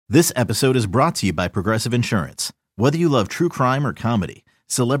This episode is brought to you by Progressive Insurance. Whether you love true crime or comedy,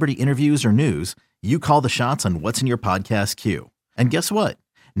 celebrity interviews or news, you call the shots on what's in your podcast queue. And guess what?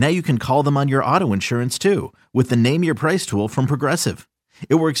 Now you can call them on your auto insurance too with the Name Your Price tool from Progressive.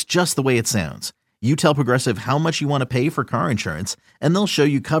 It works just the way it sounds. You tell Progressive how much you want to pay for car insurance, and they'll show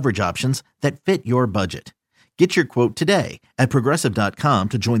you coverage options that fit your budget. Get your quote today at Progressive.com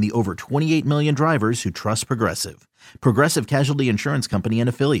to join the over 28 million drivers who trust Progressive. Progressive Casualty Insurance Company and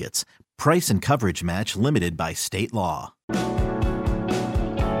Affiliates. Price and coverage match limited by state law.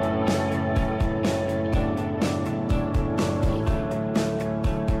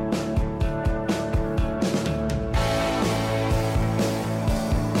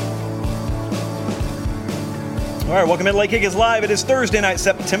 All right, welcome in. Late Kick is live. It is Thursday night,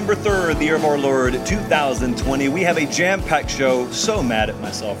 September 3rd, the year of our Lord, 2020. We have a jam-packed show. So mad at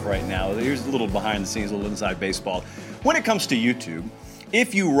myself right now. Here's a little behind the scenes, a little inside baseball. When it comes to YouTube,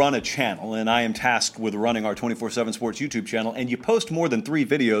 if you run a channel, and I am tasked with running our 24/7 Sports YouTube channel, and you post more than 3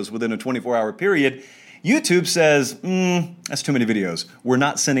 videos within a 24-hour period, YouTube says, that's too many videos. We're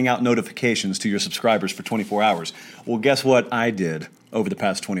not sending out notifications to your subscribers for 24 hours. Well, guess what I did over the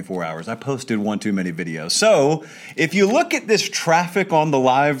past 24 hours? I posted one too many videos. So if you look at this traffic on the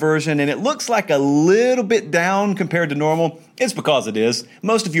live version and it looks like a little bit down compared to normal, it's because it is.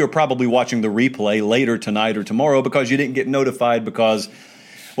 Most of you are probably watching the replay later tonight or tomorrow because you didn't get notified because,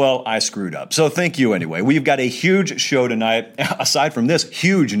 well, I screwed up. So thank you anyway. We've got a huge show tonight. Aside from this,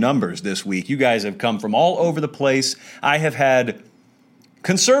 huge numbers this week. You guys have come from all over the place. I have had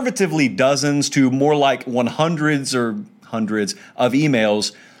conservatively dozens to more like 100s or hundreds of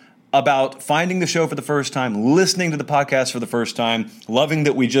emails about finding the show for the first time, listening to the podcast for the first time, loving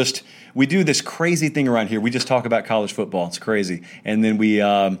that we do this crazy thing around here. We just talk about college football. It's crazy. And then we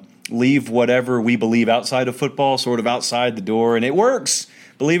leave whatever we believe outside of football, sort of outside the door, and it works.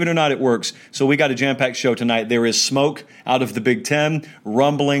 Believe it or not, it works. So we got a jam-packed show tonight. There is smoke out of the Big Ten,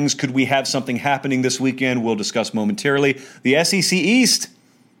 rumblings. Could we have something happening this weekend? We'll discuss momentarily. The SEC East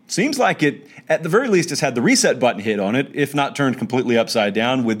seems like it, at the very least, has had the reset button hit on it, if not turned completely upside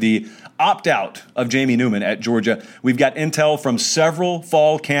down, with the opt-out of Jamie Newman at Georgia. We've got intel from several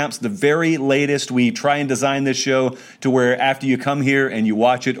fall camps, the very latest. We try and design this show to where after you come here and you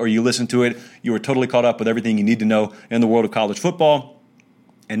watch it or you listen to it, you are totally caught up with everything you need to know in the world of college football.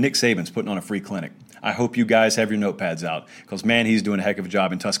 And Nick Saban's putting on a free clinic. I hope you guys have your notepads out because, man, he's doing a heck of a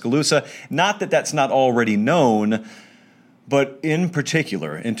job in Tuscaloosa. Not that that's not already known, but in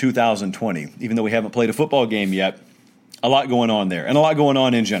particular, in 2020, even though we haven't played a football game yet, a lot going on there and a lot going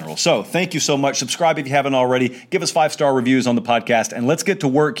on in general. So thank you so much. Subscribe if you haven't already. Give us 5-star reviews on the podcast, and let's get to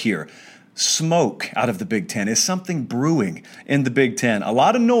work here. Smoke out of the Big Ten. Is something brewing in the Big Ten? A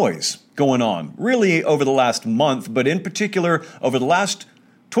lot of noise going on, really, over the last month, but in particular, over the last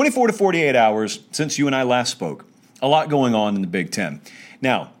 24 to 48 hours since you and I last spoke. A lot going on in the Big Ten.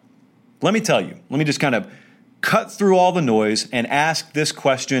 Now, let me tell you, let me just kind of cut through all the noise and ask this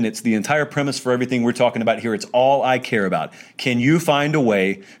question. It's the entire premise for everything we're talking about here. It's all I care about. Can you find a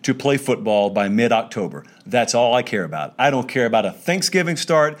way to play football by mid-October? That's all I care about. I don't care about a Thanksgiving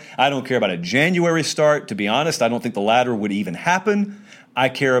start. I don't care about a January start. To be honest, I don't think the latter would even happen. I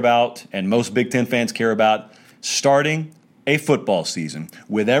care about, and most Big Ten fans care about, starting a football season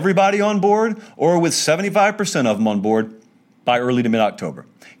with everybody on board or with 75% of them on board by early to mid-October.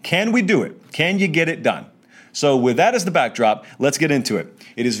 Can we do it? Can you get it done? So with that as the backdrop, let's get into it.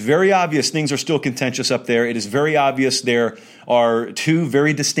 It is very obvious things are still contentious up there. It is very obvious there are two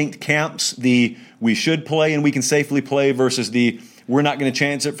very distinct camps, the we should play and we can safely play versus the we're not going to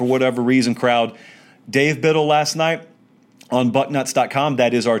chance it for whatever reason crowd. Dave Biddle last night on bucknuts.com,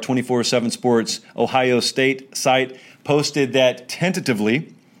 that is our 24/7 Sports Ohio State site, posted that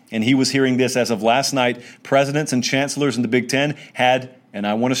tentatively, and he was hearing this as of last night, presidents and chancellors in the Big Ten had, and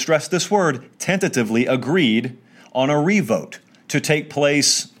I want to stress this word, tentatively agreed on a revote to take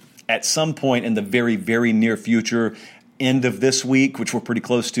place at some point in the very, very near future, end of this week, which we're pretty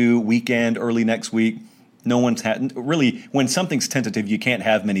close to, weekend, early next week. No one's had, really, when something's tentative, you can't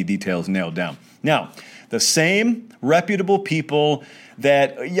have many details nailed down. Now, the same reputable people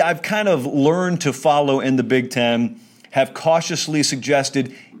that I've kind of learned to follow in the Big Ten have cautiously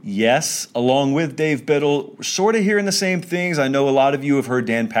suggested, yes, along with Dave Biddle, sort of hearing the same things. I know a lot of you have heard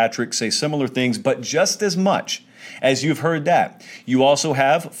Dan Patrick say similar things, but just as much as you've heard that, you also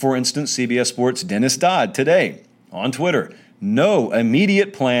have, for instance, CBS Sports' Dennis Dodd today on Twitter. No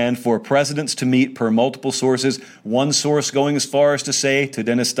immediate plan for presidents to meet per multiple sources. One source going as far as to say to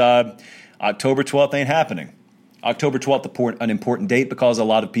Dennis Dodd, October 12th ain't happening. October 12th, an important date because a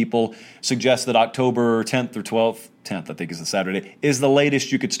lot of people suggest that October 10th or 12th, 10th I think is the Saturday, is the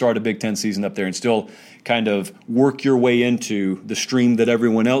latest you could start a Big Ten season up there and still kind of work your way into the stream that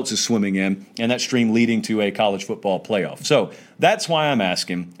everyone else is swimming in, and that stream leading to a college football playoff. So that's why I'm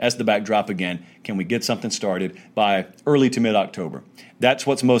asking, as the backdrop again, can we get something started by early to mid-October? That's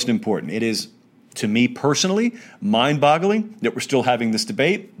what's most important. It is, to me personally, mind-boggling that we're still having this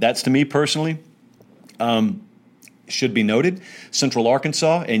debate. That's, to me personally, should be noted, Central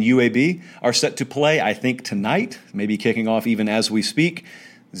Arkansas and UAB are set to play, I think, tonight, maybe kicking off even as we speak.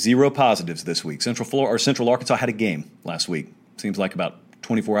 0 positives this week. Central Arkansas had a game last week. Seems like about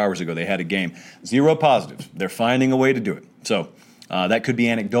 24 hours ago they had a game. 0 positives. They're finding a way to do it. So that could be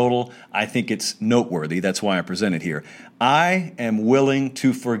anecdotal. I think it's noteworthy. That's why I present it here. I am willing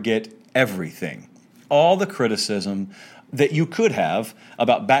to forget everything. All the criticism that you could have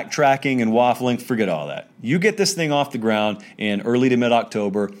about backtracking and waffling, forget all that. You get this thing off the ground in early to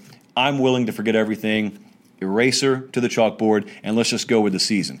mid-October, I'm willing to forget everything, eraser to the chalkboard, and let's just go with the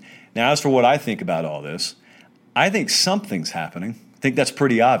season. Now, as for what I think about all this, I think something's happening. I think that's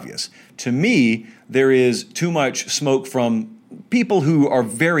pretty obvious. To me, there is too much smoke from people who are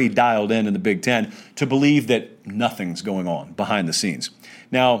very dialed in the Big Ten to believe that nothing's going on behind the scenes.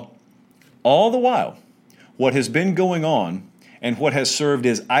 Now, all the while, what has been going on and what has served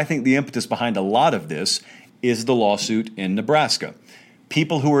as, I think, the impetus behind a lot of this is the lawsuit in Nebraska.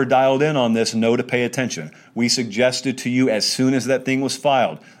 People who are dialed in on this know to pay attention. We suggested to you as soon as that thing was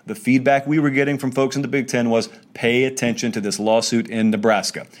filed, the feedback we were getting from folks in the Big Ten was pay attention to this lawsuit in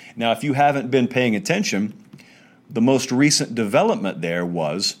Nebraska. Now, if you haven't been paying attention, the most recent development there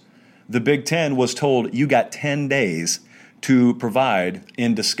was the Big Ten was told you got 10 days to provide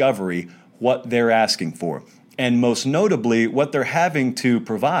in discovery what they're asking for. And most notably, what they're having to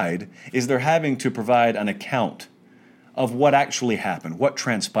provide is they're having to provide an account of what actually happened, what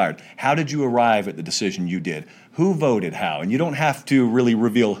transpired. How did you arrive at the decision you did? Who voted how? And you don't have to really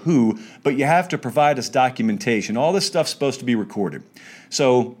reveal who, but you have to provide us documentation. All this stuff's supposed to be recorded.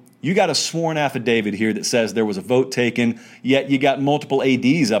 So you got a sworn affidavit here that says there was a vote taken, yet you got multiple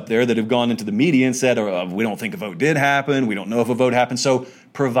ADs up there that have gone into the media and said, we don't think a vote did happen, we don't know if a vote happened, so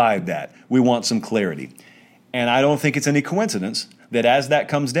provide that. We want some clarity. And I don't think it's any coincidence that as that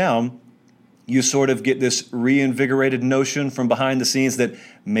comes down, you sort of get this reinvigorated notion from behind the scenes that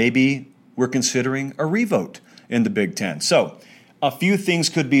maybe we're considering a revote in the Big Ten. So a few things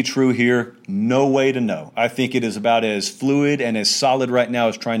could be true here. No way to know. I think it is about as fluid and as solid right now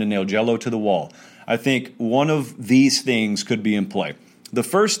as trying to nail Jell-O to the wall. I think one of these things could be in play. The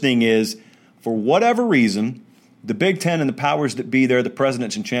first thing is, for whatever reason, the Big Ten and the powers that be there, the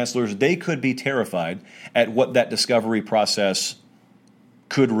presidents and chancellors, they could be terrified at what that discovery process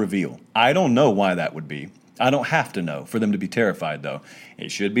could reveal. I don't know why that would be. I don't have to know for them to be terrified, though. It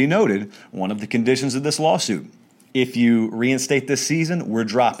should be noted, one of the conditions of this lawsuit, if you reinstate this season, we're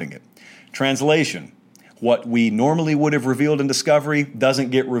dropping it. Translation, what we normally would have revealed in discovery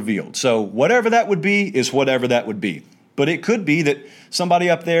doesn't get revealed. So whatever that would be is whatever that would be. But it could be that somebody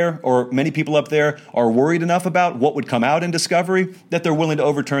up there or many people up there are worried enough about what would come out in discovery that they're willing to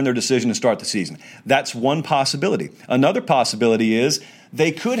overturn their decision and start the season. That's one possibility. Another possibility is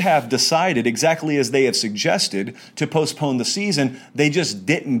they could have decided exactly as they have suggested to postpone the season. They just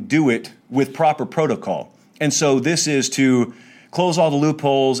didn't do it with proper protocol. And so this is to close all the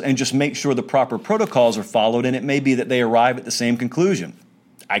loopholes and just make sure the proper protocols are followed, and it may be that they arrive at the same conclusion.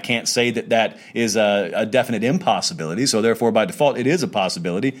 I can't say that that is a definite impossibility, so therefore by default it is a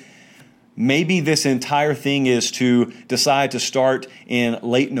possibility. Maybe this entire thing is to decide to start in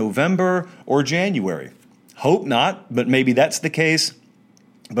late November or January. Hope not, but maybe that's the case.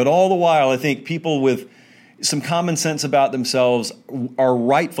 But all the while, I think people with some common sense about themselves are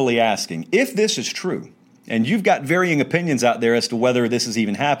rightfully asking, if this is true, and you've got varying opinions out there as to whether this is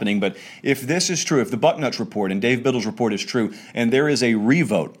even happening, but if this is true, if the Bucknuts report and Dave Biddle's report is true, and there is a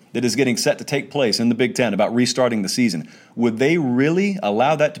revote that is getting set to take place in the Big Ten about restarting the season, would they really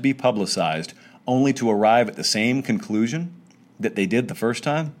allow that to be publicized only to arrive at the same conclusion that they did the first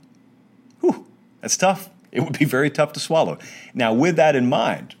time? Whew, that's tough. It would be very tough to swallow. Now, with that in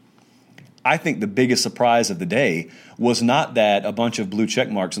mind, I think the biggest surprise of the day was not that a bunch of blue check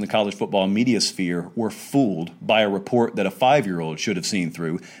marks in the college football media sphere were fooled by a report that a 5-year-old should have seen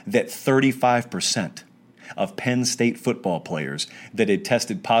through, that 35% of Penn State football players that had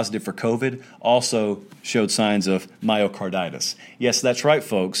tested positive for COVID also showed signs of myocarditis. Yes, that's right,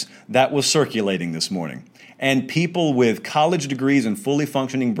 folks. That was circulating this morning. And people with college degrees and fully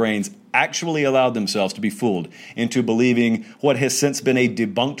functioning brains actually allowed themselves to be fooled into believing what has since been a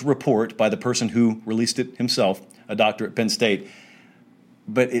debunked report by the person who released it himself, a doctor at Penn State.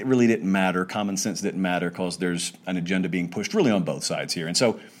 But it really didn't matter. Common sense didn't matter because there's an agenda being pushed really on both sides here. And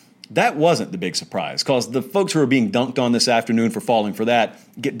so that wasn't the big surprise, because the folks who are being dunked on this afternoon for falling for that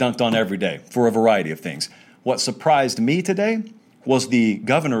get dunked on every day for a variety of things. What surprised me today was the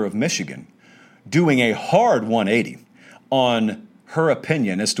governor of Michigan doing a hard 180 on her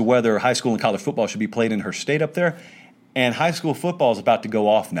opinion as to whether high school and college football should be played in her state up there. And high school football is about to go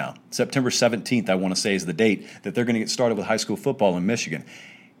off now. September 17th, I want to say, is the date that they're going to get started with high school football in Michigan.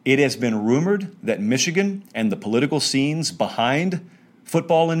 It has been rumored that Michigan and the political scenes behind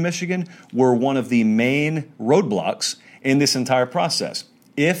football in Michigan were one of the main roadblocks in this entire process.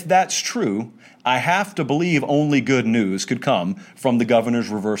 If that's true, I have to believe only good news could come from the governor's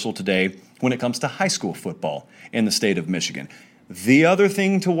reversal today when it comes to high school football in the state of Michigan. The other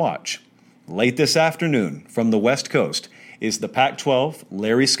thing to watch late this afternoon from the West Coast is the Pac-12,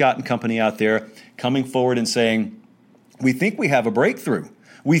 Larry Scott and company out there coming forward and saying, we think we have a breakthrough.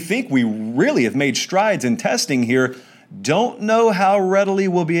 We think we really have made strides in testing here. Don't know how readily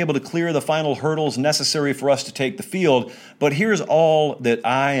we'll be able to clear the final hurdles necessary for us to take the field, but here's all that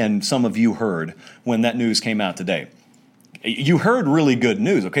I and some of you heard when that news came out today. You heard really good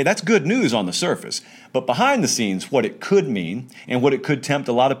news, okay? That's good news on the surface. But behind the scenes, what it could mean and what it could tempt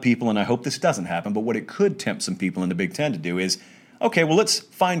a lot of people, and I hope this doesn't happen, but what it could tempt some people in the Big Ten to do is, okay, well, let's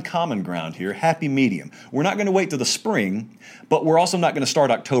find common ground here, happy medium. We're not going to wait till the spring, but we're also not going to start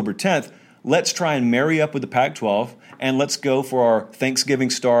October 10th. Let's try and marry up with the Pac-12, and let's go for our Thanksgiving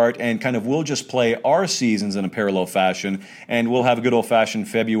start, and kind of we'll just play our seasons in a parallel fashion, and we'll have a good old-fashioned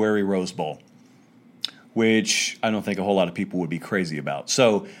February Rose Bowl, which I don't think a whole lot of people would be crazy about.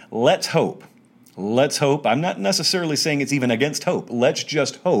 So let's hope. Let's hope. I'm not necessarily saying it's even against hope. Let's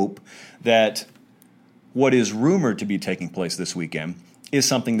just hope that what is rumored to be taking place this weekend is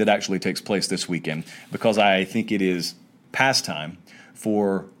something that actually takes place this weekend, because I think it is past time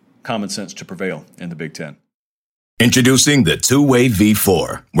for common sense to prevail in the Big Ten. Introducing the two-way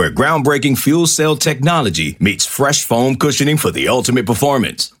V4, where groundbreaking fuel cell technology meets fresh foam cushioning for the ultimate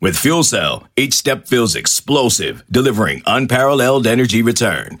performance. With fuel cell, each step feels explosive, delivering unparalleled energy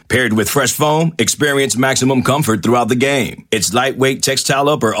return. Paired with fresh foam, experience maximum comfort throughout the game. Its lightweight textile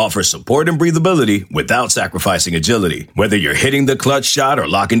upper offers support and breathability without sacrificing agility. Whether you're hitting the clutch shot or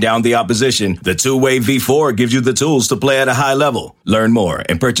locking down the opposition, the two-way V4 gives you the tools to play at a high level. Learn more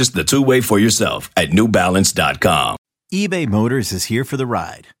and purchase the two-way for yourself at newbalance.com. eBay Motors is here for the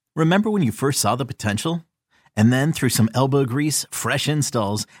ride. Remember when you first saw the potential? And then through some elbow grease, fresh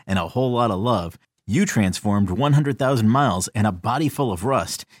installs, and a whole lot of love, you transformed 100,000 miles and a body full of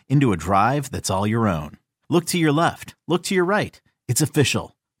rust into a drive that's all your own. Look to your left. Look to your right. It's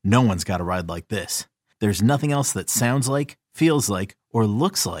official. No one's got a ride like this. There's nothing else that sounds like, feels like, or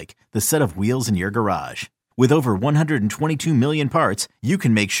looks like the set of wheels in your garage. With over 122 million parts, you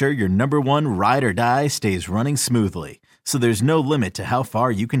can make sure your number one ride or die stays running smoothly, so there's no limit to how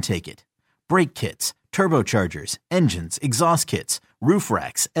far you can take it. Brake kits, turbochargers, engines, exhaust kits, roof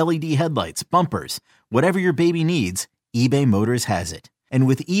racks, LED headlights, bumpers, whatever your baby needs, eBay Motors has it. And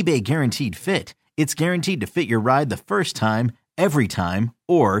with eBay Guaranteed Fit, it's guaranteed to fit your ride the first time, every time,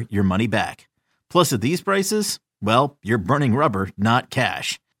 or your money back. Plus at these prices, well, you're burning rubber, not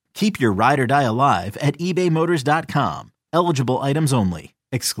cash. Keep your ride or die alive at ebaymotors.com. Eligible items only.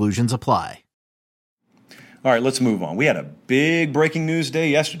 Exclusions apply. All right, let's move on. We had a big breaking news day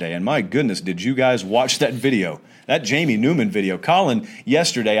yesterday, and my goodness, did you guys watch that video? That Jamie Newman video. Colin,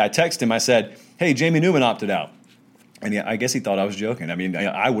 yesterday, I texted him, I said, hey, Jamie Newman opted out. And I guess he thought I was joking. I mean,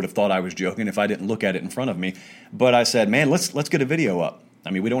 I would have thought I was joking if I didn't look at it in front of me. But I said, man, let's get a video up. I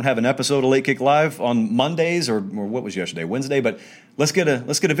mean, we don't have an episode of Late Kick Live on Mondays or what was yesterday, Wednesday, but let's get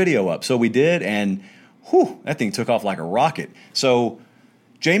a video up. So we did, and that thing took off like a rocket. So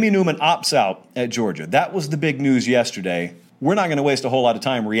Jamie Newman opts out at Georgia. That was the big news yesterday. We're not going to waste a whole lot of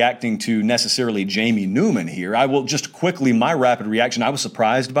time reacting to necessarily Jamie Newman here. I will just quickly, my rapid reaction, I was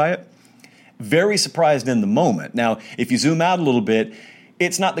surprised by it. Very surprised in the moment. Now, if you zoom out a little bit,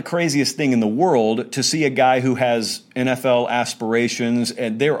 it's not the craziest thing in the world to see a guy who has NFL aspirations,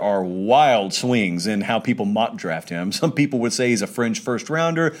 and there are wild swings in how people mock draft him. Some people would say he's a fringe first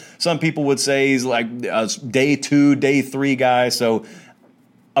rounder. Some people would say he's like a day 2, day 3 guy. So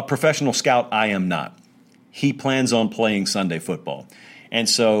a professional scout, I am not. He plans on playing Sunday football. And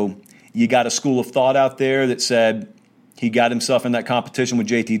so you got a school of thought out there that said he got himself in that competition with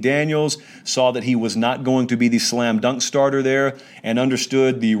JT Daniels, saw that he was not going to be the slam dunk starter there, and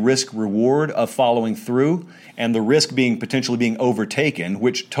understood the risk-reward of following through and the risk being potentially being overtaken,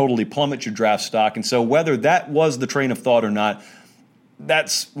 which totally plummets your draft stock. And so whether that was the train of thought or not,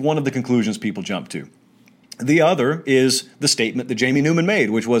 that's one of the conclusions people jump to. The other is the statement that Jamie Newman made,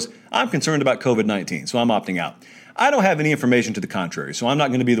 which was, I'm concerned about COVID-19, so I'm opting out. I don't have any information to the contrary, so I'm not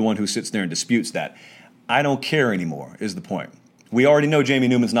going to be the one who sits there and disputes that. I don't care anymore, is the point. We already know Jamie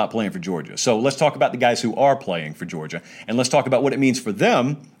Newman's not playing for Georgia. So let's talk about the guys who are playing for Georgia, and let's talk about what it means for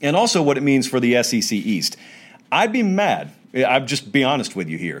them and also what it means for the SEC East. I'd be mad. I'll just be honest with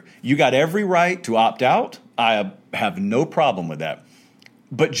you here. You got every right to opt out. I have no problem with that.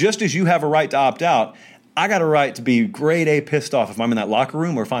 But just as you have a right to opt out, I got a right to be grade A pissed off if I'm in that locker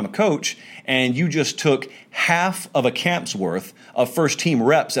room or if I'm a coach and you just took half of a camp's worth of first-team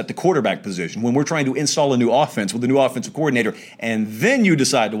reps at the quarterback position when we're trying to install a new offense with a new offensive coordinator, and then you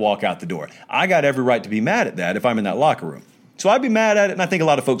decide to walk out the door. I got every right to be mad at that if I'm in that locker room. So I'd be mad at it, and I think a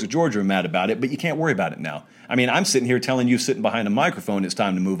lot of folks at Georgia are mad about it, but you can't worry about it now. I mean, I'm sitting here telling you, sitting behind a microphone, it's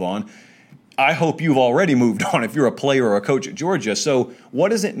time to move on. I hope you've already moved on if you're a player or a coach at Georgia. So what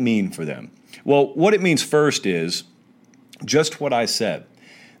does it mean for them? Well, what it means first is just what I said.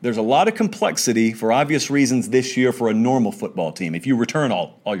 There's a lot of complexity for obvious reasons this year for a normal football team, if you return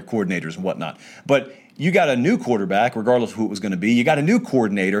all your coordinators and whatnot. But you got a new quarterback, regardless of who it was going to be. You got a new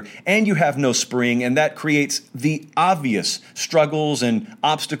coordinator, and you have no spring, and that creates the obvious struggles and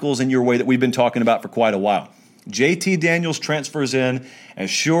obstacles in your way that we've been talking about for quite a while. JT Daniels transfers in.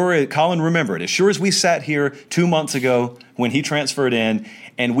 Colin, remember it, as sure as we sat here 2 months ago when he transferred in,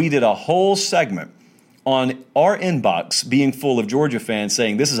 and we did a whole segment on our inbox being full of Georgia fans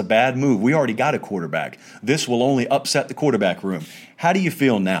saying this is a bad move. We already got a quarterback. This will only upset the quarterback room. How do you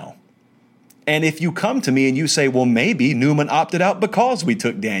feel now? And if you come to me and you say, well, maybe Newman opted out because we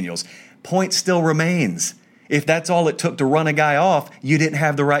took Daniels, point still remains. If that's all it took to run a guy off, you didn't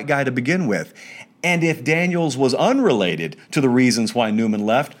have the right guy to begin with. And if Daniels was unrelated to the reasons why Newman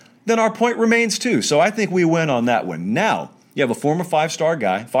left, then our point remains too. So I think we win on that one. Now, you have a former five-star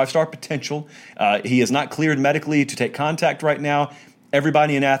guy, five-star potential. He is not cleared medically to take contact right now.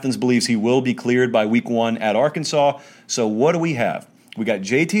 Everybody in Athens believes he will be cleared by week 1 at Arkansas. So what do we have? We got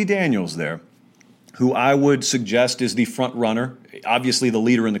JT Daniels there, who I would suggest is the front runner, obviously the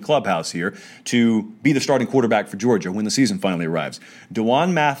leader in the clubhouse here, to be the starting quarterback for Georgia when the season finally arrives.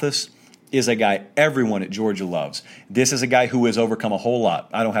 D'Wan Mathis is a guy everyone at Georgia loves. This is a guy who has overcome a whole lot.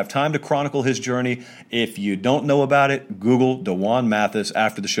 I don't have time to chronicle his journey. If you don't know about it, Google D'Wan Mathis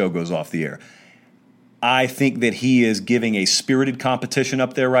after the show goes off the air. I think that he is giving a spirited competition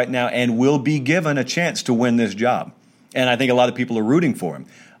up there right now and will be given a chance to win this job. And I think a lot of people are rooting for him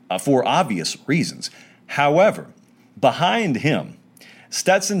for obvious reasons. However, behind him,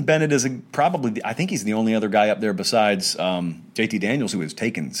 Stetson Bennett is I think he's the only other guy up there besides JT Daniels who has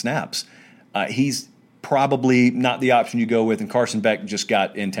taken snaps. He's probably not the option you go with, and Carson Beck just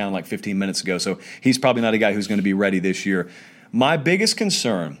got in town like 15 minutes ago, so he's probably not a guy who's going to be ready this year. My biggest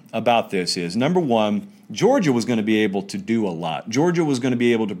concern about this is, number one, Georgia was going to be able to do a lot. Georgia was going to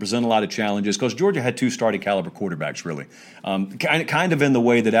be able to present a lot of challenges because Georgia had 2 starting caliber quarterbacks, really. Kind of in the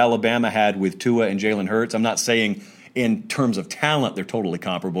way that Alabama had with Tua and Jalen Hurts. I'm not saying in terms of talent they're totally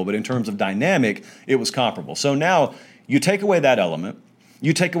comparable, but in terms of dynamic, it was comparable. So now you take away that element.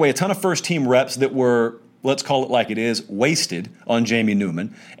 You take away a ton of first-team reps that were, let's call it like it is, wasted on Jamie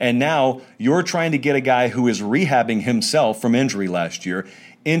Newman. And now you're trying to get a guy who is rehabbing himself from injury last year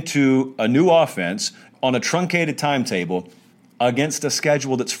into a new offense on a truncated timetable against a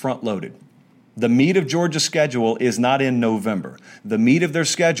schedule that's front-loaded. The meat of Georgia's schedule is not in November. The meat of their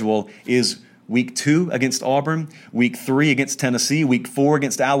schedule is Week 2 against Auburn, Week 3 against Tennessee, Week 4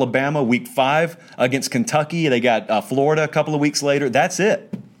 against Alabama, Week 5 against Kentucky. They got Florida a couple of weeks later. That's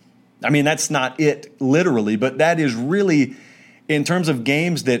it. I mean, that's not it literally, but that is really, in terms of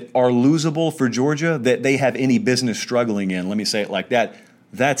games that are losable for Georgia, that they have any business struggling in, let me say it like that,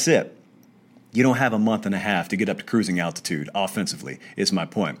 that's it. You don't have a month and a half to get up to cruising altitude offensively, is my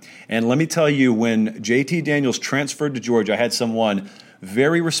point. And let me tell you, when JT Daniels transferred to Georgia, I had someone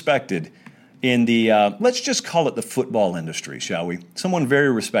very respected in the, let's just call it the football industry, shall we? Someone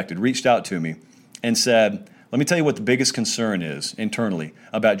very respected reached out to me and said, let me tell you what the biggest concern is internally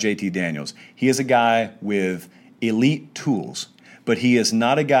about JT Daniels. He is a guy with elite tools, but he is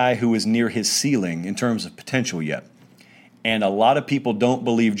not a guy who is near his ceiling in terms of potential yet. And a lot of people don't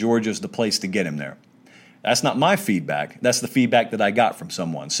believe Georgia's the place to get him there. That's not my feedback. That's the feedback that I got from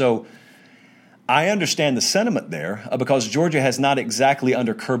someone. So I understand the sentiment there because Georgia has not exactly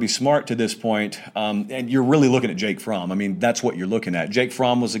under Kirby Smart to this point, and you're really looking at Jake Fromm. I mean, that's what you're looking at. Jake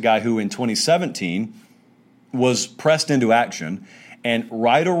Fromm was a guy who in 2017 was pressed into action, and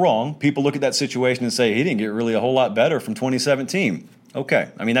right or wrong, people look at that situation and say he didn't get really a whole lot better from 2017. Okay.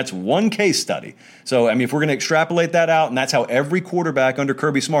 I mean, that's one case study. So, I mean, if we're going to extrapolate that out, and that's how every quarterback under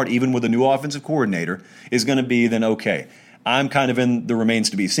Kirby Smart, even with a new offensive coordinator, is going to be, then okay. I'm kind of in the remains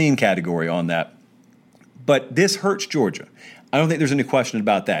to be seen category on that. But this hurts Georgia. I don't think there's any question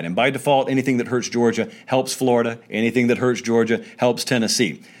about that. And by default, anything that hurts Georgia helps Florida. Anything that hurts Georgia helps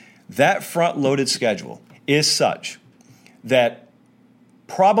Tennessee. That front-loaded schedule is such that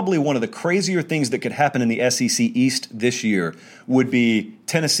probably one of the crazier things that could happen in the SEC East this year would be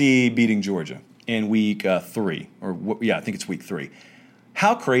Tennessee beating Georgia in week 3. I think it's week 3.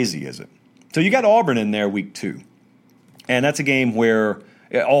 How crazy is it? So you got Auburn in there week 2. And that's a game where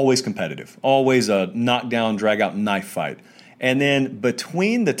always competitive, always a knockdown, drag-out knife fight. And then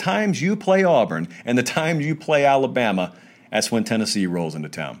between the times you play Auburn and the times you play Alabama, that's when Tennessee rolls into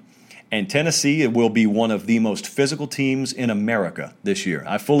town. And Tennessee will be one of the most physical teams in America this year.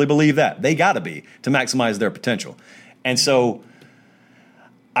 I fully believe that. They got to be to maximize their potential. And so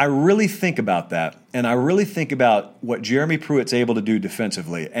I really think about that, and I really think about what Jeremy Pruitt's able to do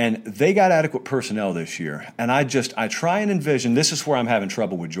defensively. And they got adequate personnel this year. And I try and envision, this is where I'm having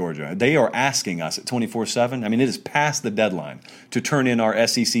trouble with Georgia. They are asking us at 24/7. I mean, it is past the deadline to turn in our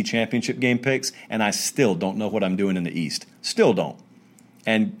SEC championship game picks, and I still don't know what I'm doing in the East. Still don't.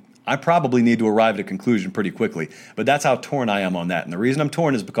 And I probably need to arrive at a conclusion pretty quickly, but that's how torn I am on that. And the reason I'm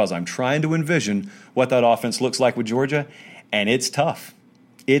torn is because I'm trying to envision what that offense looks like with Georgia, and it's tough.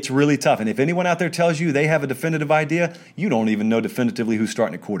 It's really tough. And if anyone out there tells you they have a definitive idea, you don't even know definitively who's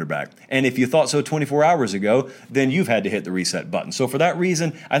starting at quarterback. And if you thought so 24 hours ago, then you've had to hit the reset button. So for that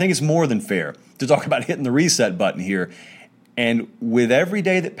reason, I think it's more than fair to talk about hitting the reset button here. And with every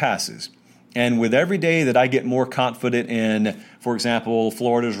day that passes, and with every day that I get more confident in, for example,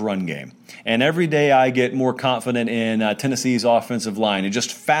 Florida's run game, and every day I get more confident in Tennessee's offensive line, and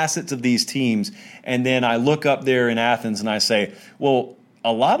just facets of these teams, and then I look up there in Athens and I say, well,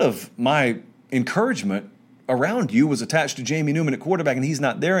 a lot of my encouragement around you was attached to Jamie Newman at quarterback, and he's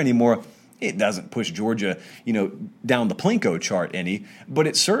not there anymore. It doesn't push Georgia, down the Plinko chart any, but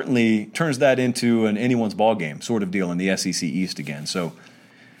it certainly turns that into an anyone's ball game sort of deal in the SEC East again. So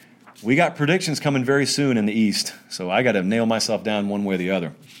we got predictions coming very soon in the East, so I got to nail myself down one way or the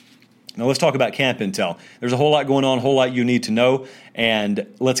other. Now let's talk about camp intel. There's a whole lot going on, a whole lot you need to know, and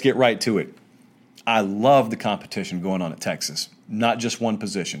let's get right to it. I love the competition going on at Texas, not just one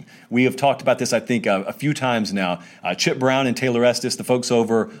position. We have talked about this, I think, a few times now. Chip Brown and Taylor Estes, the folks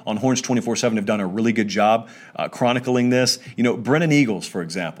over on Horns 24/7, have done a really good job chronicling this. Brennan Eagles, for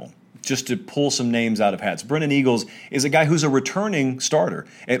example, just to pull some names out of hats. Brennan Eagles is a guy who's a returning starter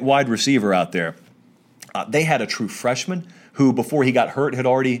at wide receiver out there. They had a true freshman who, before he got hurt, had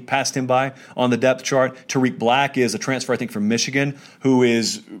already passed him by on the depth chart. Tariq Black is a transfer, I think, from Michigan, who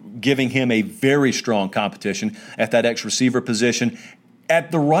is giving him a very strong competition at that X-receiver position.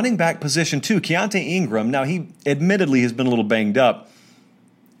 At the running back position, too, Keontae Ingram, now he admittedly has been a little banged up.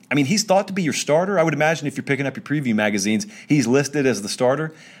 I mean, he's thought to be your starter. I would imagine if you're picking up your preview magazines, he's listed as the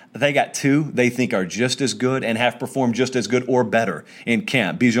starter. They got two they think are just as good and have performed just as good or better in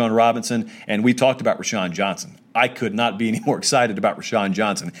camp. Bijan Robinson, and we talked about Rashawn Johnson. I could not be any more excited about Rashawn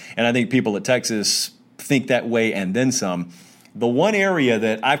Johnson. And I think people at Texas think that way and then some. The one area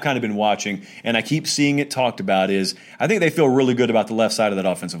that I've kind of been watching, and I keep seeing it talked about, is I think they feel really good about the left side of that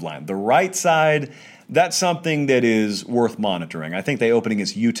offensive line. The right side, that's something that is worth monitoring. I think they open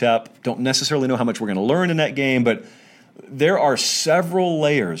against UTEP. Don't necessarily know how much we're going to learn in that game, but there are several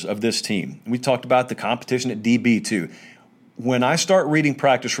layers of this team. We talked about the competition at DB too. When I start reading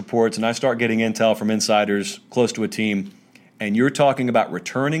practice reports and I start getting intel from insiders close to a team, and you're talking about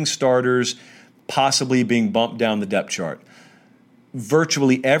returning starters possibly being bumped down the depth chart,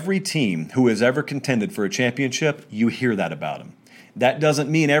 virtually every team who has ever contended for a championship, you hear that about them. That doesn't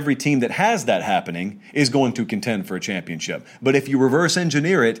mean every team that has that happening is going to contend for a championship. But if you reverse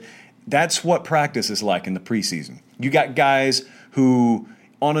engineer it, that's what practice is like in the preseason. You got guys who,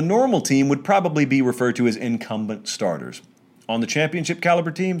 on a normal team, would probably be referred to as incumbent starters. On the championship caliber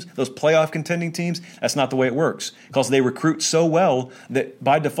teams, those playoff contending teams, that's not the way it works, because they recruit so well that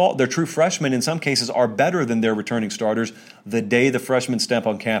by default, their true freshmen in some cases are better than their returning starters the day the freshmen step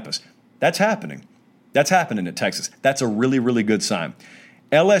on campus. That's happening. That's happening at Texas. That's a really, really good sign.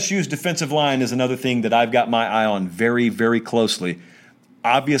 LSU's defensive line is another thing that I've got my eye on very, very closely.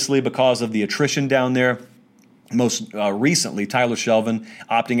 Obviously, because of the attrition down there, most recently, Tyler Shelvin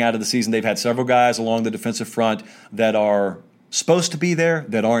opting out of the season. They've had several guys along the defensive front that are supposed to be there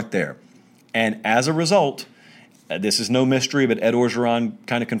that aren't there. And as a result, this is no mystery, but Ed Orgeron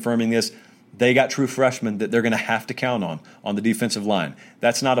kind of confirming this, they got true freshmen that they're going to have to count on the defensive line.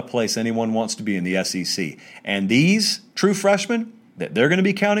 That's not a place anyone wants to be in the SEC. And these true freshmen, that they're going to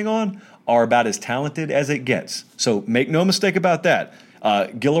be counting on are about as talented as it gets. So make no mistake about that.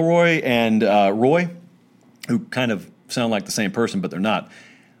 Gilroy and Roy, who kind of sound like the same person, but they're not,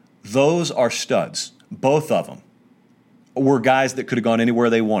 those are studs. Both of them were guys that could have gone anywhere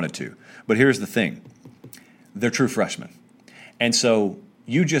they wanted to. But here's the thing. They're true freshmen. And so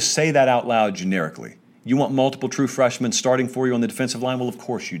you just say that out loud generically. You want multiple true freshmen starting for you on the defensive line? Well, of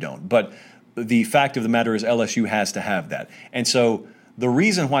course you don't. But the fact of the matter is LSU has to have that. And so the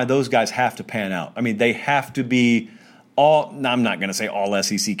reason why those guys have to pan out, I mean, they have to be I'm not going to say all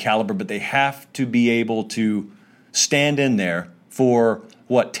SEC caliber, but they have to be able to stand in there for,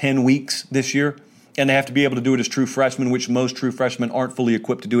 10 weeks this year? And they have to be able to do it as true freshmen, which most true freshmen aren't fully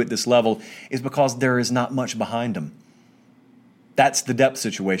equipped to do at this level, is because there is not much behind them. That's the depth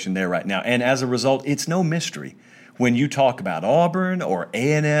situation there right now. And as a result, it's no mystery. When you talk about Auburn or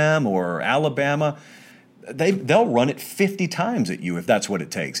A&M or Alabama, they'll run it 50 times at you if that's what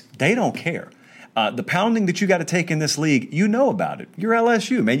it takes. They don't care. The pounding that you got to take in this league, you know about it. You're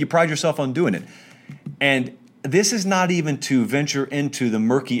LSU, man. You pride yourself on doing it. And this is not even to venture into the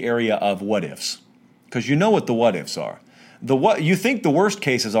murky area of what-ifs, because you know what the what-ifs are. You think the worst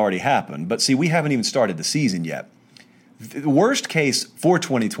case has already happened, but see, we haven't even started the season yet. The worst case for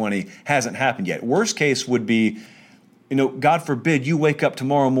 2020 hasn't happened yet. Worst case would be, God forbid you wake up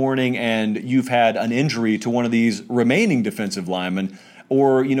tomorrow morning and you've had an injury to one of these remaining defensive linemen,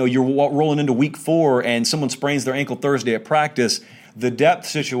 or, you're rolling into week 4 and someone sprains their ankle Thursday at practice. The depth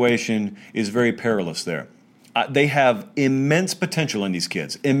situation is very perilous there. They have immense potential in these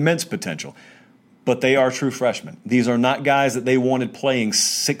kids, immense potential. But they are true freshmen. These are not guys that they wanted playing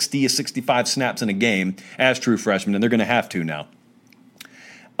 60 or 65 snaps in a game as true freshmen, and they're going to have to now.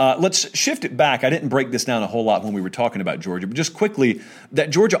 Let's shift it back. I didn't break this down a whole lot when we were talking about Georgia, but just quickly,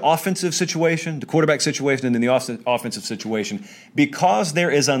 that Georgia offensive situation, the quarterback situation, and then the offensive situation, because there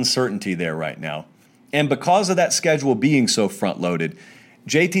is uncertainty there right now, and because of that schedule being so front-loaded,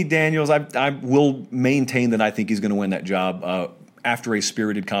 JT Daniels, I will maintain that I think he's going to win that job after a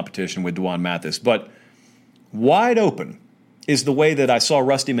spirited competition with Dwan Mathis. But wide open is the way that I saw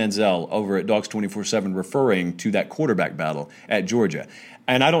Rusty Manziel over at Dogs 24/7 referring to that quarterback battle at Georgia.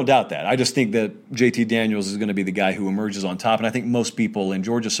 And I don't doubt that. I just think that JT Daniels is going to be the guy who emerges on top, and I think most people in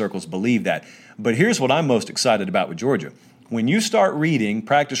Georgia circles believe that. But here's what I'm most excited about with Georgia. When you start reading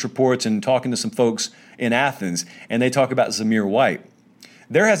practice reports and talking to some folks in Athens, and they talk about Zamir White,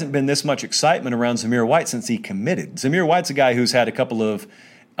 there hasn't been this much excitement around Zamir White since he committed. Zamir White's a guy who's had a couple of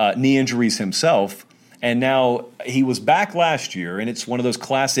knee injuries himself, and now he was back last year, and it's one of those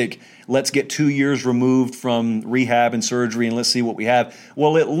classic, let's get 2 years removed from rehab and surgery and let's see what we have.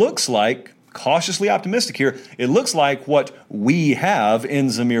 Well, it looks like, cautiously optimistic here, it looks like what we have in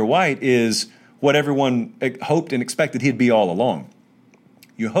Zamir White is what everyone hoped and expected he'd be all along.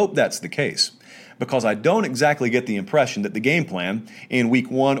 You hope that's the case, because I don't exactly get the impression that the game plan in week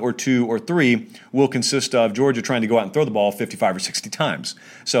 1 or 2 or 3 will consist of Georgia trying to go out and throw the ball 55 or 60 times.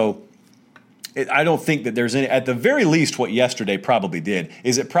 So I don't think that there's any, at the very least what yesterday probably did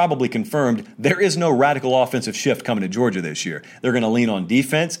is it probably confirmed there is no radical offensive shift coming to Georgia this year. They're going to lean on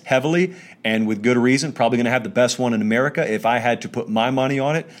defense heavily and with good reason, probably going to have the best one in America if I had to put my money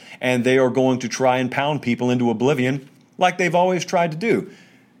on it, and they are going to try and pound people into oblivion like they've always tried to do.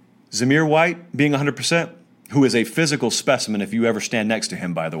 Zamir White being 100%, who is a physical specimen if you ever stand next to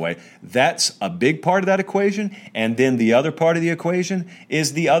him, by the way, that's a big part of that equation. And then the other part of the equation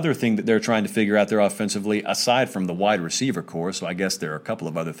is the other thing that they're trying to figure out there offensively, aside from the wide receiver core. So I guess there are a couple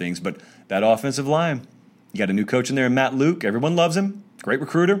of other things, but that offensive line, you got a new coach in there in Matt Luke. Everyone loves him. Great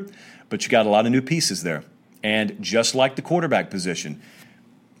recruiter, but you got a lot of new pieces there. And just like the quarterback position,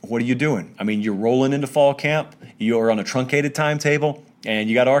 what are you doing? I mean, you're rolling into fall camp. You're on a truncated timetable. And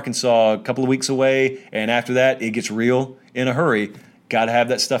you got Arkansas a couple of weeks away, and after that, it gets real in a hurry. Got to have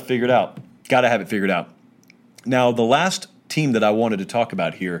that stuff figured out. Got to have it figured out. Now, the last team that I wanted to talk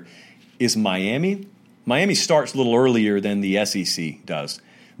about here is Miami. Miami starts a little earlier than the SEC does.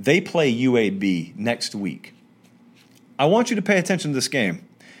 They play UAB next week. I want you to pay attention to this game.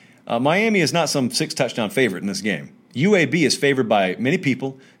 Miami is not some 6-touchdown favorite in this game. UAB is favored by many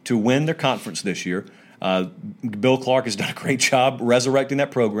people to win their conference this year. Bill Clark has done a great job resurrecting that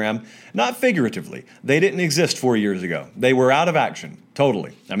program, not figuratively. They didn't exist 4 years ago. They were out of action,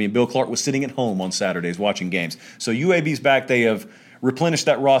 totally. I mean, Bill Clark was sitting at home on Saturdays watching games. So UAB's back. They have replenished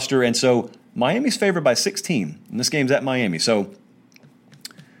that roster, and so Miami's favored by 16, and this game's at Miami. So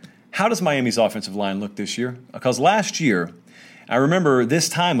how does Miami's offensive line look this year? Because last year, I remember this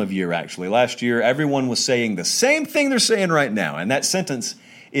time of year, actually, last year, everyone was saying the same thing they're saying right now, and that sentence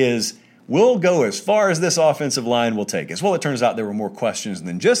is, We'll go as far as this offensive line will take us. Well, it turns out there were more questions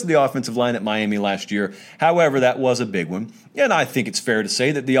than just the offensive line at Miami last year. However, that was a big one. And I think it's fair to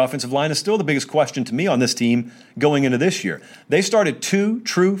say that the offensive line is still the biggest question to me on this team going into this year. They started 2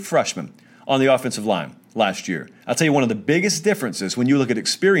 true freshmen on the offensive line last year. I'll tell you one of the biggest differences when you look at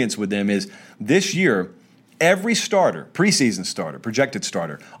experience with them is this year, every starter, preseason starter, projected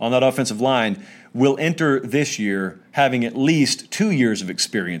starter on that offensive line will enter this year having at least 2 years of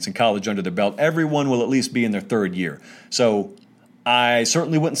experience in college under their belt. Everyone will at least be in their 3rd year. So I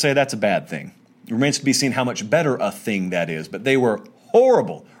certainly wouldn't say that's a bad thing. It remains to be seen how much better a thing that is. But they were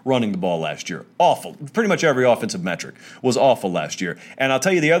horrible running the ball last year. Awful. Pretty much every offensive metric was awful last year. And I'll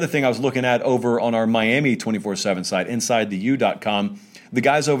tell you the other thing I was looking at over on our Miami 24/7 site, InsideTheU.com. The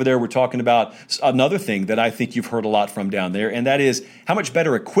guys over there were talking about another thing that I think you've heard a lot from down there, and that is how much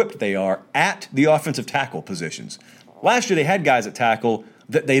better equipped they are at the offensive tackle positions. Last year they had guys at tackle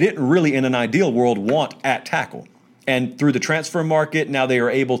that they didn't really, in an ideal world, want at tackle. And through the transfer market, now they are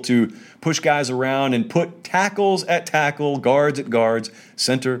able to push guys around and put tackles at tackle, guards at guards,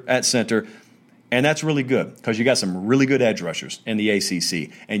 center at center. And that's really good because you got some really good edge rushers in the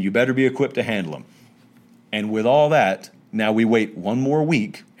ACC, and you better be equipped to handle them. And with all that, now we wait one more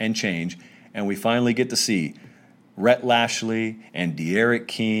week and change, and we finally get to see Rhett Lashley and De'Aaron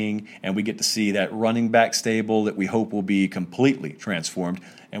King, and we get to see that running back stable that we hope will be completely transformed.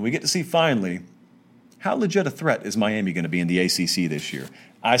 And we get to see finally how legit a threat is Miami going to be in the ACC this year.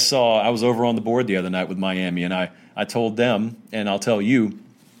 I was over on the board the other night with Miami, and I told them, and I'll tell you,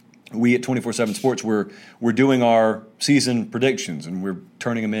 we at 24/7 Sports, we're doing our season predictions, and we're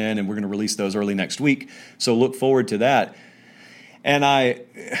turning them in, and we're going to release those early next week. So look forward to that. And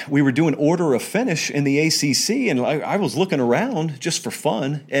we were doing order of finish in the ACC, and I was looking around just for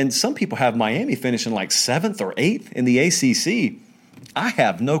fun, and some people have Miami finishing like 7th or 8th in the ACC. I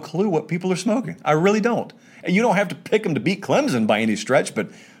have no clue what people are smoking. I really don't. And you don't have to pick them to beat Clemson by any stretch, but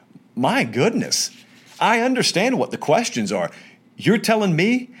my goodness, I understand what the questions are. You're telling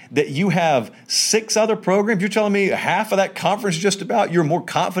me that you have 6 other programs. You're telling me half of that conference just about you're more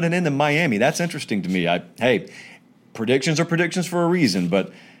confident in than Miami. That's interesting to me. Hey, predictions are predictions for a reason,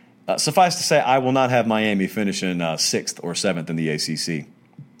 but suffice to say, I will not have Miami finishing 6th or 7th in the ACC.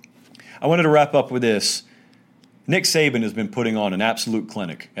 I wanted to wrap up with this. Nick Saban has been putting on an absolute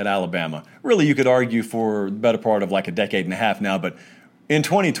clinic at Alabama. Really, you could argue for the better part of like a decade and a half now, but in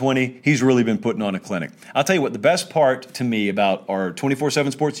 2020, he's really been putting on a clinic. I'll tell you what the best part to me about our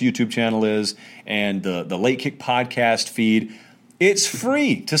 24/7 Sports YouTube channel is and the Late Kick podcast feed. It's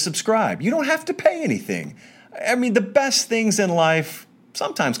free to subscribe. You don't have to pay anything. I mean, the best things in life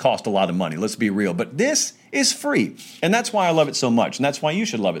sometimes cost a lot of money, let's be real, but this is free. And that's why I love it so much, and that's why you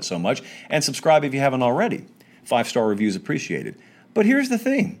should love it so much. And subscribe if you haven't already. 5-star reviews appreciated. But here's the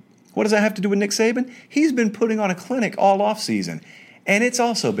thing. What does that have to do with Nick Saban? He's been putting on a clinic all offseason, and it's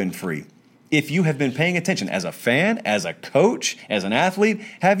also been free. If you have been paying attention as a fan, as a coach, as an athlete,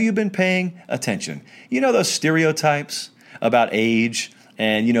 have you been paying attention? You know those stereotypes about age,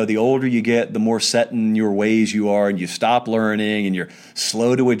 and you know the older you get, the more set in your ways you are, and you stop learning, and you're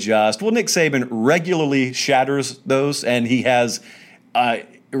slow to adjust. Well, Nick Saban regularly shatters those, and he has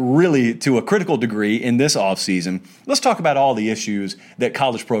really to a critical degree in this offseason. Let's talk about all the issues that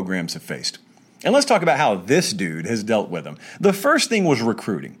college programs have faced. And let's talk about how this dude has dealt with them. The first thing was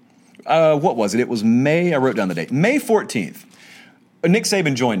recruiting. What was it? It was May. I wrote down the date. May 14th. Nick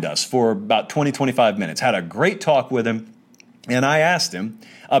Saban joined us for about 20, 25 minutes. Had a great talk with him. And I asked him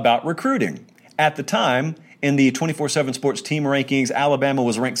about recruiting. At the time, in the 24/7 Sports team rankings, Alabama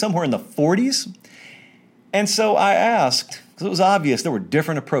was ranked somewhere in the 40s. And so I asked, because it was obvious there were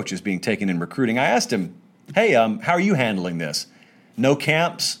different approaches being taken in recruiting. I asked him, hey, how are you handling this? No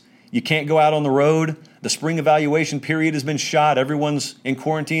camps? You can't go out on the road? The spring evaluation period has been shot. Everyone's in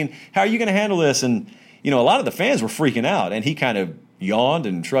quarantine. How are you going to handle this? And, you know, a lot of the fans were freaking out. And he kind of yawned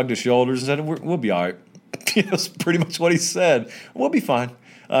and shrugged his shoulders and said, we'll be all right. That's pretty much what he said. We'll be fine.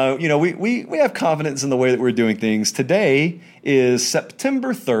 We have confidence in the way that we're doing things. Today is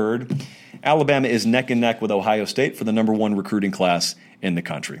September 3rd. Alabama is neck and neck with Ohio State for the number 1 recruiting class in the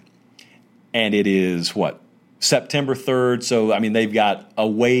country. And it is, September 3rd. So, I mean, they've got a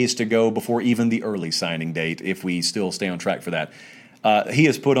ways to go before even the early signing date if we still stay on track for that. He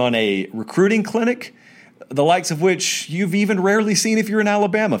has put on a recruiting clinic, the likes of which you've even rarely seen if you're an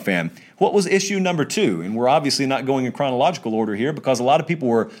Alabama fan. What was issue number 2? And we're obviously not going in chronological order here because a lot of people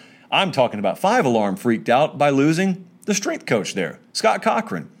were, I'm talking about 5-alarm freaked out by losing the strength coach there, Scott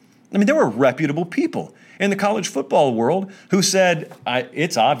Cochran. I mean, there were reputable people in the college football world who said,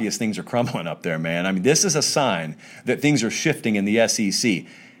 it's obvious things are crumbling up there, man. I mean, this is a sign that things are shifting in the SEC.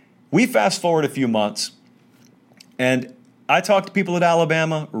 We fast forward a few months, and I talk to people at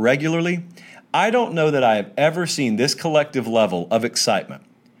Alabama regularly. I don't know that I have ever seen this collective level of excitement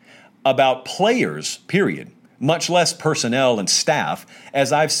about players, period, much less personnel and staff,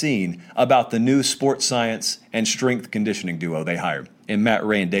 as I've seen about the new sports science and strength conditioning duo they hired in Matt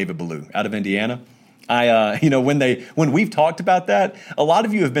Ray and David Ballou out of Indiana. When we've talked about that, a lot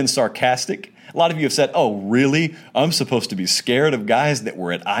of you have been sarcastic. A lot of you have said, oh, really? I'm supposed to be scared of guys that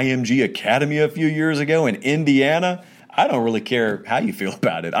were at IMG Academy a few years ago in Indiana? I don't really care how you feel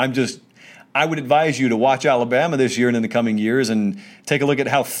about it. I would advise you to watch Alabama this year and in the coming years and take a look at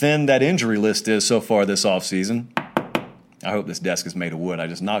how thin that injury list is so far this offseason. I hope this desk is made of wood. I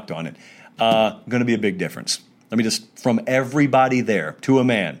just knocked on it. Going to be a big difference. From everybody there to a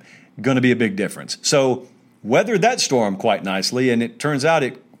man, going to be a big difference. So weathered that storm quite nicely, and it turns out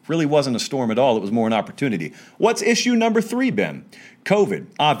it really wasn't a storm at all. It was more an opportunity. What's issue number 3, Ben? COVID,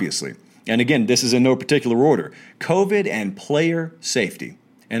 obviously. And again, this is in no particular order. COVID and player safety.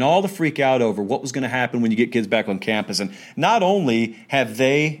 And all the freak out over what was going to happen when you get kids back on campus. And not only have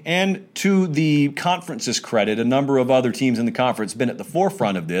they, and to the conference's credit, a number of other teams in the conference been at the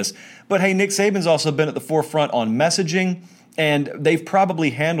forefront of this, but hey, Nick Saban's also been at the forefront on messaging, and they've probably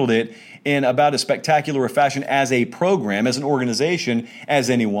handled it in about as spectacular a fashion as a program, as an organization, as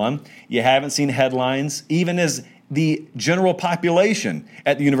anyone. You haven't seen headlines, even as the general population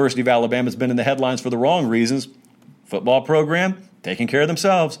at the University of Alabama has been in the headlines for the wrong reasons. Football program, taking care of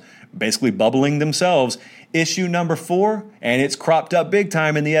themselves, basically bubbling themselves. Issue number 4, and it's cropped up big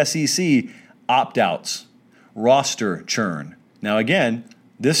time in the SEC, opt-outs, roster churn. Now again,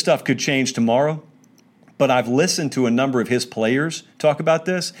 this stuff could change tomorrow, but I've listened to a number of his players talk about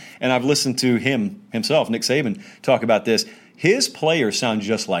this, and I've listened to himself, Nick Saban, talk about this. His players sound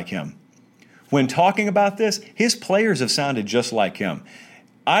just like him. When talking about this, his players have sounded just like him.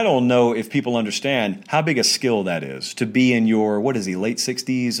 I don't know if people understand how big a skill that is to be in your, late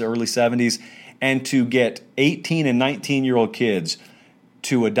 60s, early 70s, and to get 18 and 19-year-old kids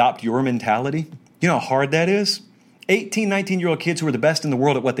to adopt your mentality. You know how hard that is? 18, 19-year-old kids who are the best in the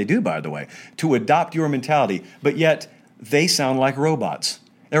world at what they do, by the way, to adopt your mentality, but yet they sound like robots.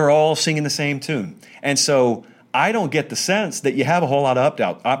 They're all singing the same tune. And so I don't get the sense that you have a whole lot of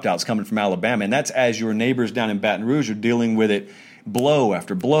opt-outs coming from Alabama, and that's as your neighbors down in Baton Rouge are dealing with it blow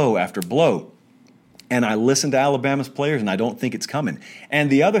after blow after blow. And I listen to Alabama's players, and I don't think it's coming. And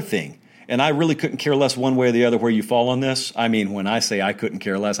the other thing, and I really couldn't care less one way or the other where you fall on this. I mean, when I say I couldn't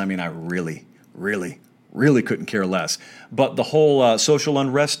care less, I mean I really, really, really couldn't care less. But the whole social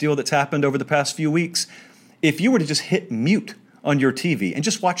unrest deal that's happened over the past few weeks, if you were to just hit mute on your TV and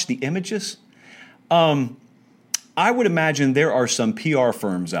just watch the images, I would imagine there are some PR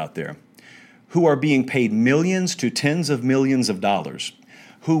firms out there who are being paid millions to tens of millions of dollars,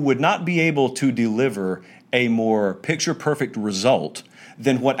 who would not be able to deliver a more picture-perfect result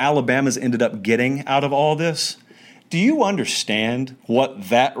than what Alabama's ended up getting out of all this. Do you understand what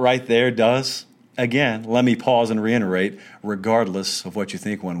that right there does? Again, let me pause and reiterate, regardless of what you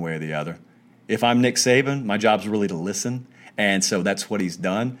think one way or the other. If I'm Nick Saban, my job's really to listen, and so that's what he's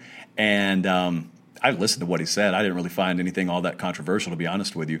done. And I listened to what he said. I didn't really find anything all that controversial, to be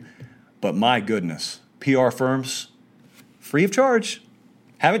honest with you. But my goodness, PR firms, free of charge,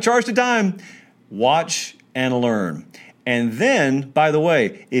 haven't charged a dime. Watch and learn. And then, by the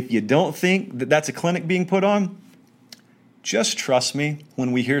way, if you don't think that that's a clinic being put on, just trust me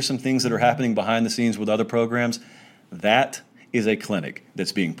when we hear some things that are happening behind the scenes with other programs, that is a clinic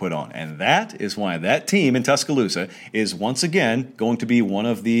that's being put on. And that is why that team in Tuscaloosa is once again going to be one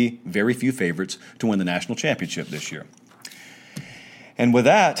of the very few favorites to win the national championship this year. And with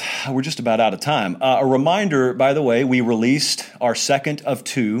that, we're just about out of time. A reminder, by the way, we released our second of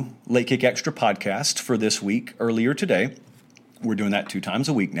 2 Late Kick Extra podcasts for this week earlier today. We're doing that 2 times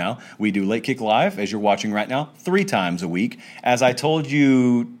a week now. We do Late Kick Live, as you're watching right now, 3 times a week. As I told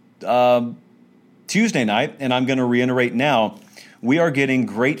you Tuesday night, and I'm going to reiterate now, we are getting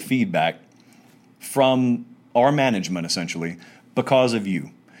great feedback from our management, essentially, because of you.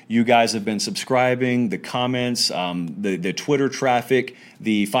 You guys have been subscribing, the comments, the Twitter traffic,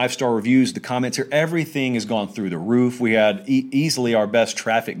 the 5-star reviews, the comments here, everything has gone through the roof. We had easily our best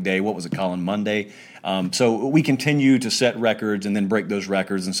traffic day. What was it, Colin? Monday. So we continue to set records and then break those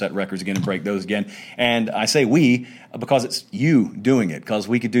records and set records again and break those again. And I say we because it's you doing it, because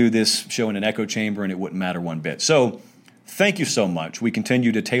we could do this show in an echo chamber and it wouldn't matter one bit. So thank you so much. We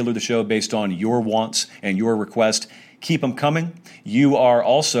continue to tailor the show based on your wants and your request. Keep them coming. You are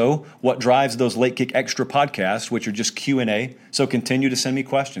also what drives those Late Kick Extra podcasts, which are just Q&A. So continue to send me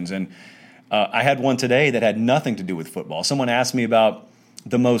questions. And I had one today that had nothing to do with football. Someone asked me about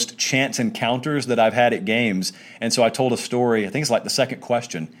the most chance encounters that I've had at games. And so I told a story, I think it's like the second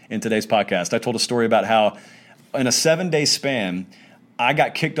question in today's podcast. I told a story about how in a 7-day span, I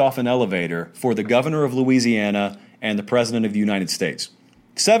got kicked off an elevator for the governor of Louisiana and the president of the United States.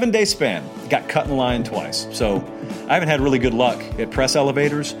 7-day span, got cut in line twice. So I haven't had really good luck at press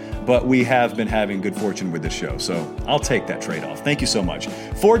elevators, but we have been having good fortune with this show. So I'll take that trade-off. Thank you so much.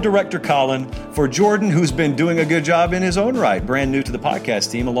 For Director Colin, for Jordan, who's been doing a good job in his own right, brand new to the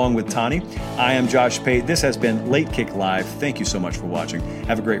podcast team, along with Tani, I am Josh Pate. This has been Late Kick Live. Thank you so much for watching.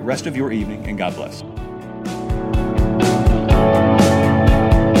 Have a great rest of your evening, and God bless.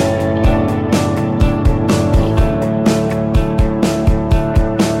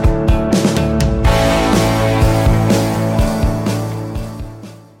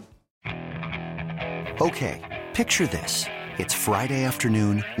 Okay, picture this. It's Friday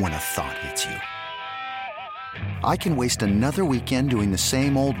afternoon when a thought hits you. I can waste another weekend doing the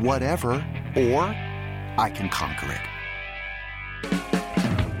same old whatever, or I can conquer it.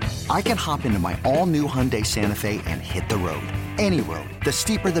 I can hop into my all-new Hyundai Santa Fe and hit the road. Any road. The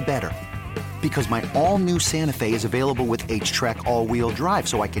steeper the better. Because my all-new Santa Fe is available with H-Track all-wheel drive,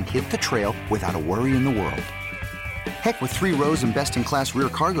 so I can hit the trail without a worry in the world. Heck, with 3 rows and best-in-class rear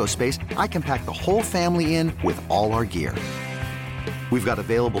cargo space, I can pack the whole family in with all our gear. We've got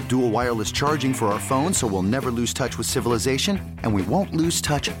available dual wireless charging for our phones, so we'll never lose touch with civilization, and we won't lose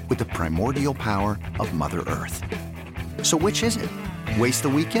touch with the primordial power of Mother Earth. So which is it? Waste the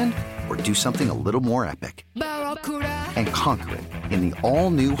weekend or do something a little more epic? And conquer it in the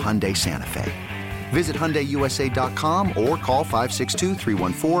all-new Hyundai Santa Fe. Visit HyundaiUSA.com or call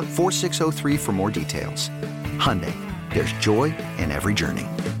 562-314-4603 for more details. Hyundai, there's joy in every journey.